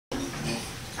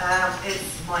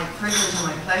It's my privilege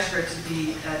and my pleasure to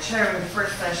be chairing the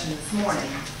first session this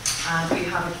morning. And we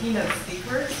have a keynote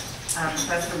speaker,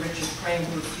 Professor Richard Crane,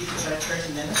 who will speak for about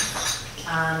 30 minutes.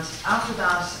 And after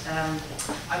that,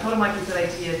 I thought it might be a good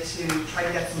idea to try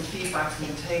to get some feedback from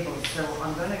the table. So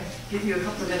I'm going to give you a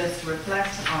couple of minutes to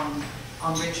reflect on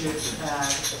Richard's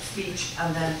speech,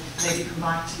 and then maybe come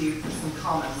back to you for some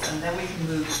comments, and then we can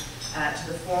move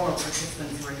to the formal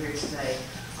participants who are here today.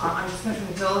 I'm just going to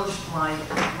indulge my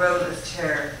role as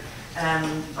chair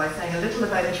by saying a little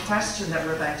about the question that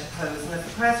we're about to pose. And as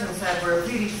the President said, we're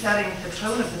really setting the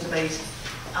tone of the debate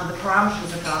and the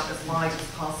parameters of that as wide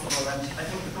as possible. And I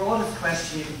think the broadest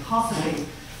question you can possibly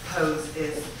pose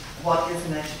is, what is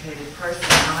an educated person?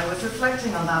 And I was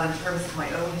reflecting on that in terms of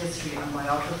my own history and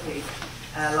biography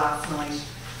last night.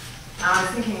 And I was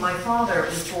thinking, my father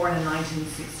was born in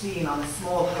 1916 on a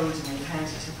small holding in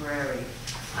County Tipperary.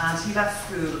 And he left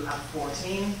school at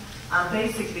 14 and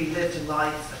basically lived a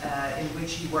life in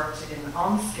which he worked in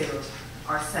unskilled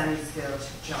or semi-skilled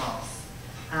jobs.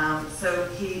 So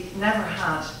he never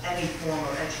had any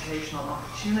formal educational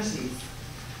opportunities.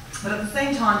 But at the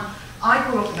same time, I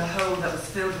grew up in a home that was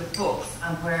filled with books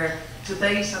and where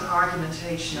debate and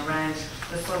argumentation around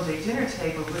the Sunday dinner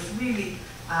table was really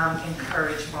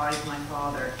encouraged by my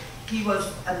father. He was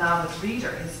an avid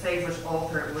reader. His favourite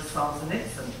author was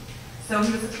Solzhenitsyn. So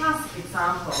he was a classic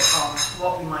example of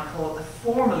what we might call a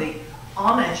formally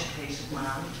uneducated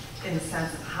man, in the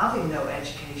sense of having no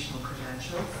educational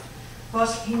credentials,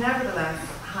 but he nevertheless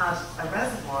had a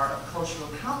reservoir of cultural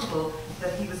capital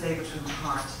that he was able to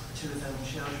impart to his own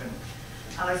children.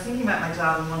 And I was thinking about my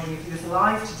dad and wondering, if he was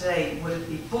alive today, would it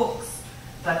be books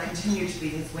that continue to be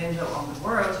his window on the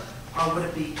world, or would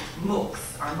it be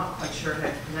MOOCs, or I'm not quite sure how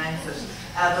to pronounce it,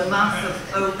 the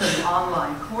massive open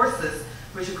online courses,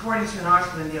 which, according to an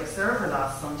article in The Observer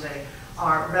last Sunday,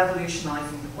 are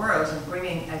revolutionising the world and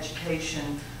bringing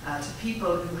education to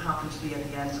people who happen to be at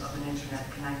the end of an internet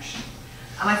connection.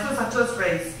 And I suppose that does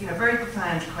raise, very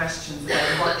profound questions about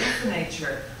what is the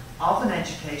nature of an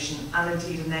education and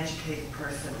indeed an educated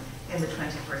person in the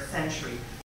 21st century.